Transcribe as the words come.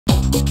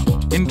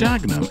In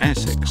Dagenham,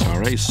 Essex,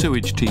 our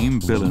sewage team,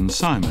 Bill and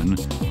Simon,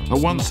 are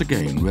once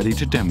again ready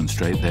to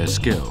demonstrate their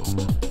skill.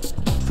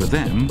 For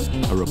them,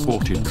 a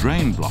reported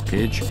drain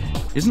blockage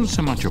isn't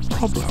so much a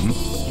problem,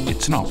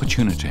 it's an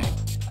opportunity.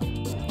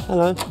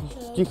 Hello.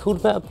 Do you call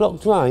about a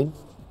blocked drain?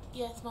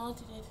 Yes, my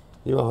auntie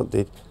did. Your aunt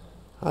did?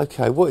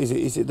 OK, what is it?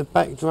 Is it the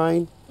back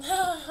drain?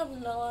 I have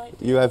no idea.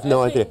 You have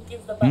no idea?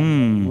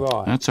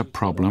 Right. That's a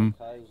problem.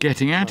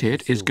 Getting at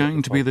it is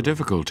going to be the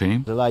difficulty.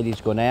 The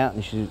lady's gone out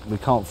and we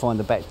can't find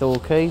the back door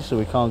key, so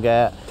we can't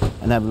get out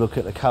and have a look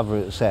at the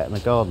cover that's out in the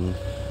garden.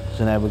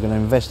 So now we're going to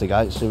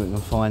investigate, see if we can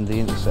find the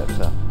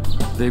interceptor.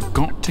 They've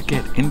got to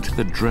get into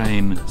the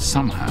drain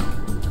somehow.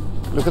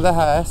 Look at the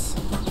house.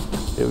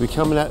 It would be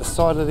coming out the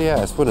side of the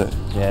house, wouldn't it?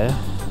 Yeah.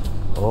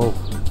 Oh,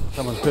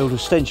 someone's built a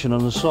stanchion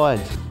on the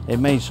side.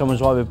 It means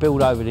someone's either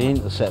built over the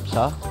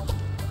interceptor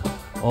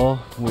or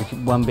we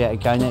won't be able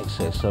to gain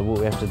access. So what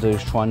we have to do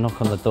is try and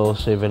knock on the door,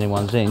 see if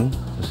anyone's in,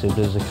 to see if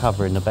there's a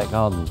cover in the back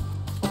garden.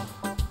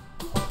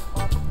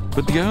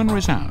 But the owner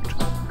is out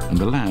and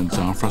the lads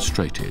are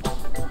frustrated.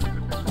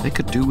 They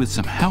could do with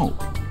some help.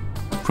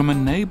 From a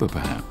neighbour,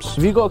 perhaps.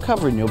 Have you got a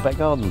cover in your back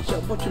garden? So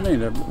what do you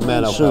mean?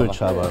 A sewage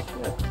cover.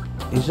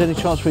 Yeah. Is there any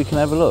chance we can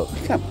have a look?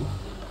 Come.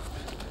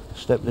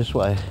 Step this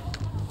way.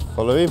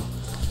 Follow him.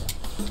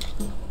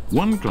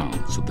 One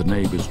glance at the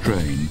neighbour's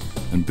drain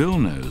and Bill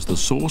knows the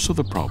source of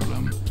the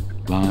problem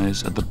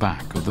lies at the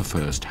back of the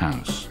first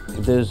house.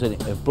 If there was a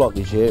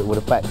blockage here, it would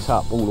have backed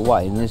up all the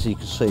way, and as you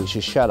can see, it's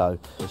a shadow,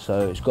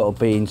 so it's got to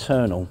be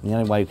internal. The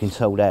only way you can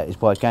tell that is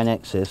by gaining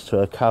access to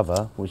a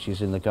cover, which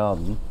is in the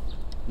garden.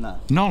 No.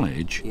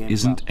 Knowledge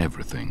isn't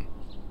everything.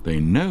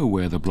 They know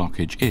where the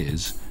blockage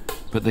is,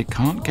 but they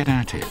can't get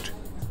at it.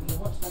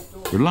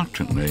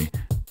 Reluctantly,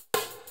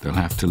 they'll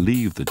have to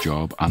leave the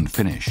job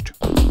unfinished.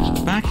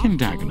 Back in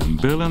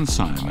Dagenham, Bill and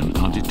Simon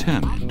are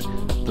determined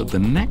that the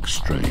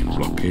next drain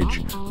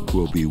blockage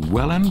will be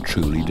well and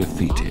truly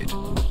defeated,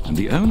 and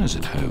the owners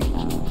at home.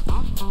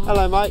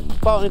 Hello, mate.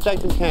 Barton and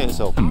Dagenham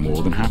Council. And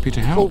more than happy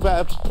to Called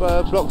help.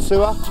 about a blocked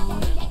sewer.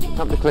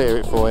 Come to clear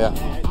it for you.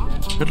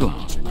 At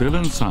last, Bill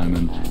and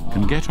Simon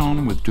can get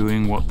on with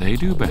doing what they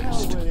do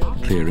best,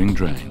 clearing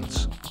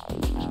drains.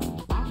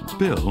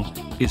 Bill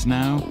is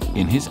now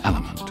in his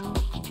element.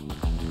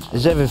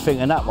 There's everything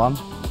in that one.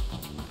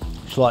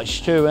 It's like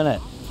stew, isn't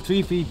it?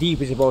 3 feet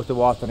deep is about the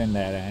water in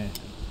there.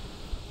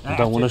 You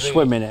don't want to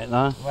swim in it,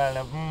 no?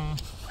 Well,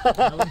 I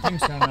don't think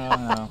so,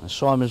 no.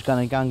 Simon's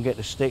going to go and get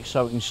the stick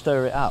so we can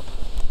stir it up.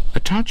 A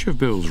touch of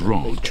Bill's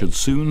rod should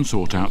soon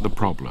sort out the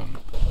problem.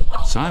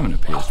 Simon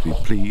appears to be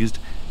pleased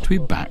to be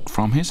back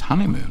from his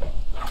honeymoon.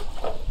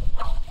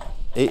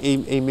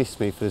 He missed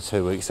me for the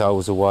 2 weeks I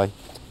was away.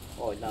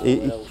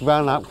 He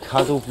ran up,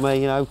 cuddled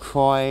me, you know,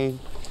 crying.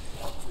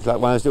 He's like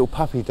one of those little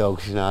puppy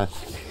dogs, you know.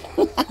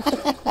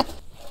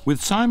 With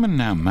Simon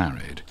now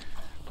married,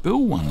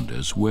 Bill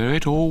wonders where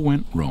it all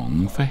went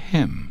wrong for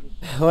him.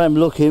 I am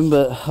looking,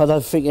 but I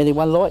don't think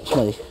anyone likes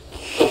me.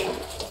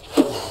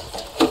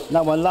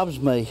 No one loves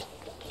me.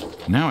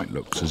 Now it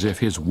looks as if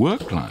his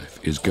work life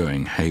is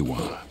going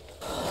haywire.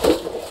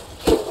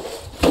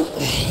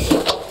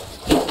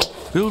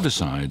 Bill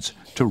decides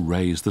to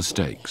raise the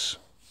stakes.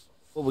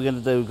 What we're going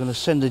to do, we're going to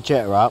send the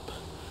jetter up,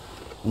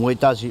 and what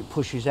it does, it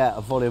pushes out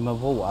a volume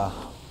of water.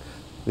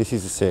 This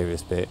is the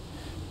serious bit,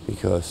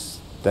 because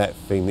that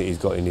thing that he's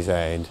got in his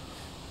hand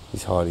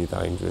is highly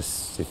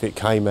dangerous. If it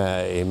came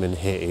out at him and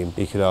hit him,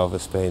 he could either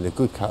spend a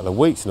good couple of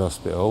weeks in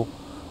hospital,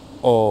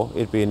 or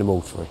he'd be in the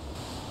mortuary.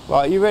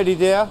 Right, you ready,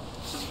 dear?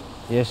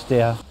 Yes,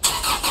 dear.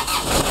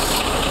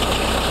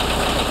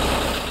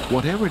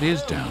 Whatever it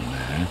is down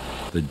there,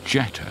 the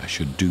jetter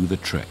should do the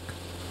trick.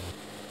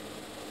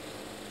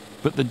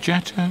 But the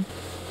jetter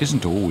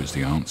isn't always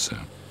the answer.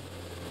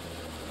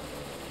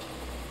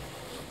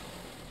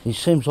 It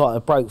seems like I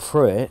broke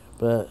through it,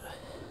 but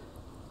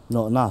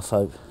not enough,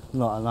 Hope.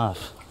 Not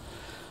enough.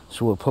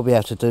 So we'll probably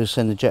have to do is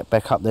send the jet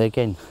back up there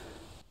again.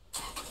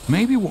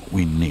 Maybe what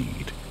we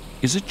need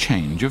is a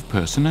change of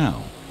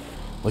personnel.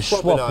 We're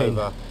swapping.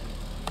 Over.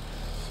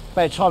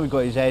 About time he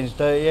got his hands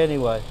dirty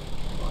anyway.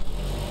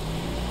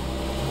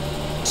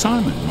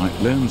 Simon might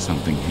learn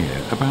something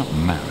here about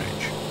marriage.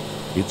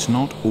 It's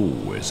not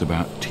always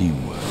about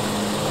teamwork.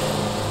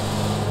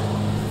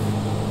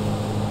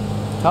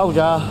 Told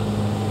ya.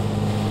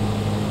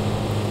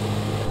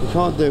 We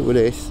can't do it with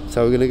this,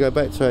 so we're going to go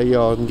back to our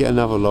yard and get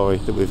another lorry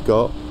that we've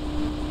got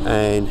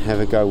and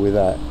have a go with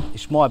that.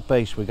 It's my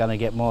beast, we're going to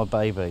get my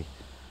baby.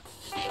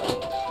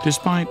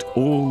 Despite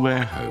all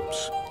their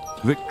hopes,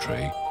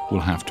 victory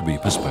will have to be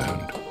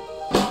postponed.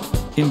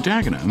 In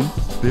Dagenham,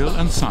 Bill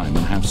and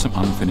Simon have some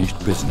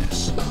unfinished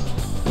business.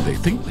 They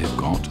think they've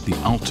got the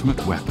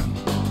ultimate weapon.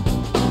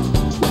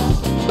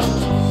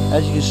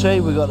 As you can see,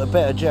 we've got the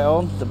better jet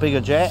on, the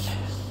bigger jet,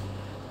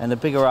 and the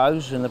bigger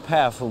hose and the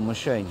powerful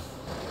machine.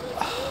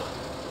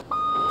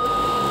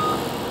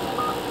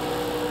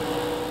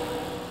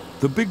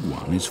 The big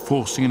one is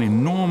forcing an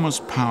enormous,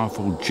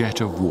 powerful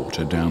jet of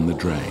water down the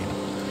drain.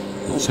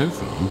 So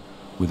far,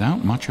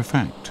 without much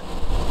effect.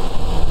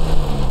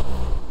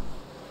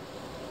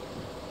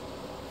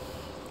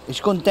 It's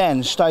gone down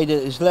and stayed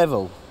at its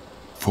level.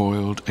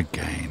 Foiled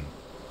again.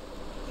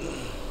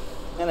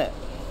 Isn't it?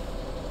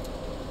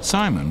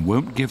 Simon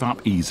won't give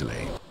up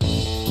easily.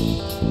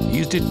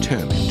 He's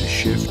determined to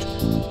shift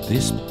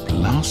this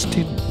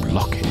blasted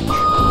blockage.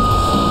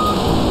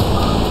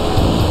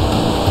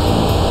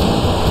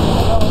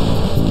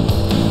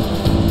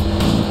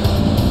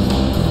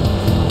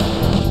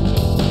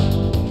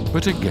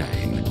 But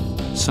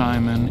again,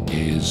 Simon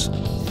is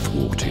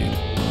thwarted.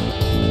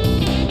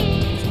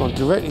 It's gone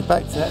directly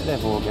back to that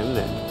level again,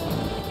 isn't it?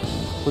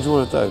 What do you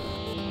want to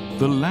do?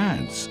 The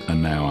lads are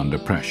now under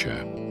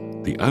pressure.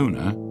 The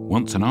owner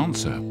wants an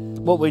answer.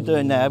 What we're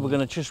doing now, we're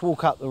going to just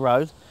walk up the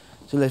road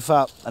to lift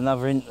up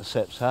another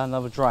interceptor,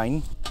 another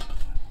drain.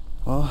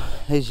 Well,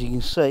 as you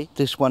can see,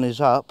 this one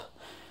is up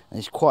and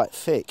it's quite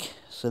thick,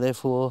 so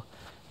therefore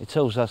it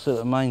tells us that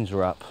the mains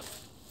are up.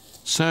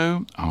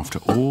 So, after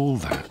all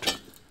that,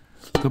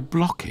 the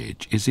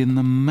blockage is in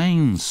the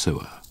main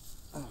sewer,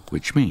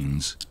 which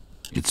means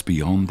it's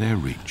beyond their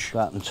reach. Go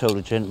up and tell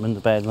the gentleman the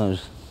bad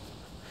news.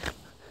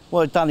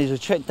 What I've done is I've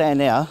checked down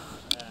there,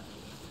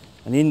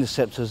 and the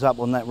interceptor's up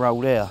on that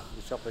roll there.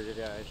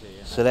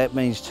 So that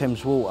means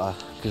Thames Water,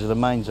 because of the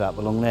mains up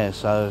along there,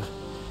 so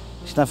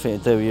it's nothing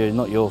to do with you,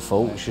 not your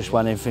fault, it's just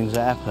one of them things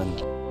that happen.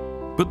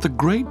 But the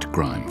great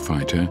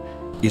Grimefighter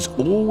is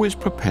always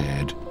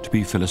prepared to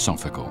be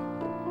philosophical.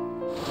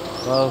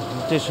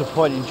 Well,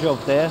 disappointing job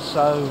there,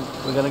 so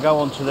we're going to go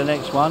on to the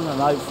next one, and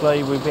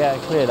hopefully we'll be able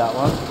to clear that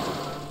one.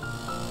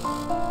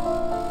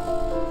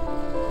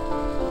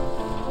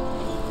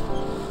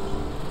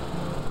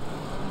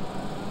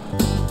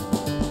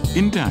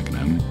 In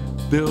Dagenham,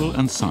 Bill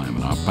and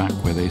Simon are back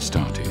where they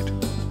started.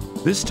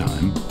 This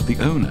time, the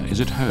owner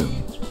is at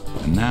home,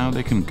 and now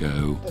they can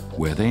go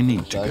where they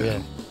need to go.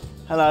 Yeah.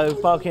 Hello,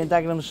 Barking and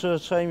Dagenham sewer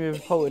team, you've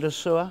reported a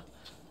sewer.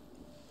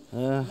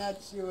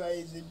 Not sewer,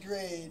 it's a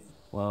drain.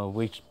 Well,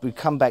 we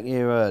come back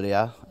here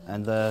earlier,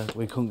 and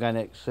we couldn't gain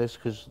access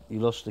because you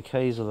lost the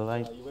keys or the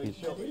late. I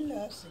didn't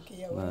lost the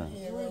key, I No. went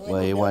here.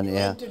 Well, you weren't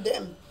here. Went to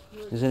them.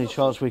 Is there any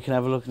chance we can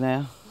have a look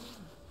now?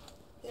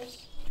 Yes.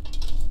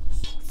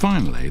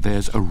 Finally,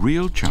 there's a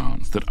real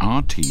chance that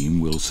our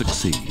team will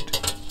succeed.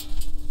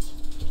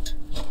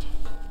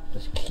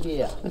 It's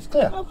clear. It's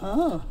clear.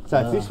 Oh.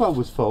 So if this one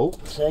was full,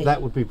 See?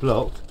 that would be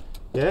blocked,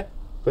 yeah?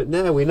 But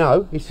now we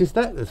know it's just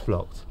that that's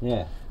blocked.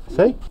 Yeah.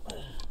 See?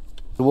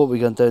 So what we're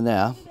going to do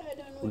now,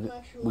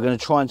 we're going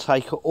to try and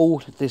take all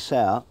this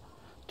out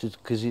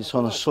because it's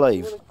on a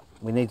sleeve.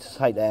 We need to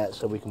take that out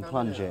so we can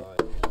plunge it.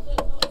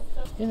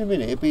 In a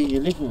minute, it'll be in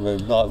your living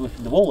room, like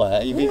ripping the wall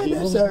out. You'll be Yeah, thinking,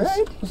 that's "Well, all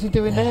right. What's he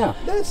doing now?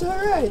 That's all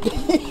right.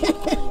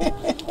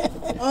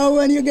 Oh,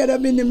 when you get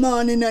up in the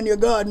morning and your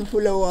garden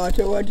full of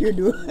water, what you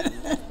do?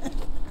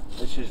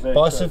 This is very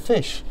Buy true. some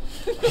fish.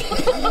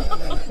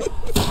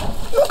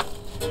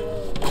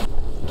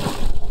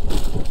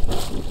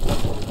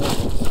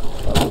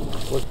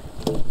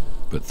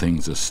 But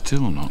things are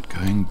still not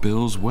going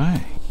Bill's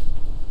way.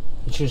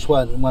 It's just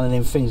one of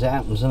them things that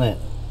happens, isn't it?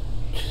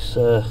 Just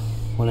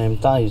one of them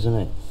days, isn't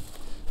it?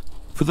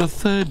 For the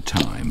third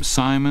time,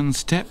 Simon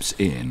steps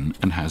in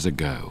and has a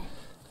go.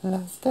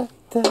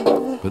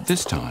 But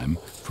this time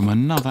from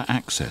another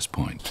access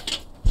point.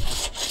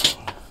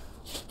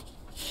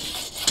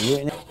 You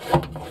getting it?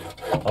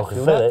 I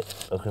can feel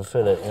it. I can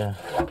feel it, yeah.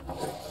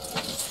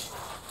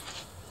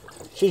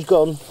 She's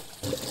gone.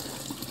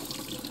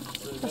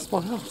 That's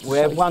my house. We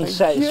have one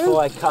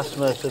satisfied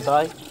customer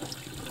today.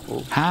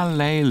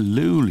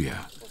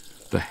 Hallelujah!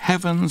 The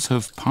heavens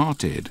have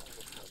parted.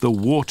 The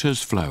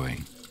water's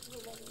flowing.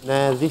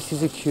 Now this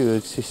is a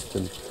cured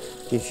system.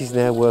 This is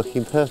now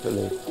working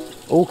perfectly.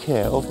 All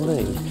care of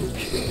me.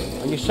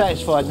 Are you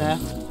satisfied now?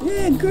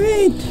 Yeah,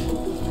 great.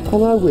 I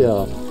know we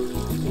are.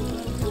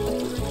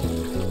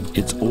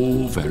 It's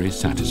all very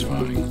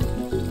satisfying.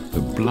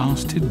 The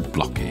blasted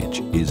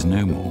blockage is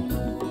no more.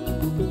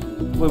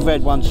 We've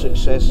had one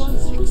success.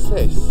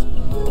 Success.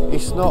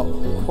 It's not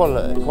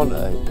quantity,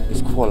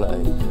 it's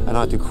quality. And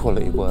I do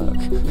quality work.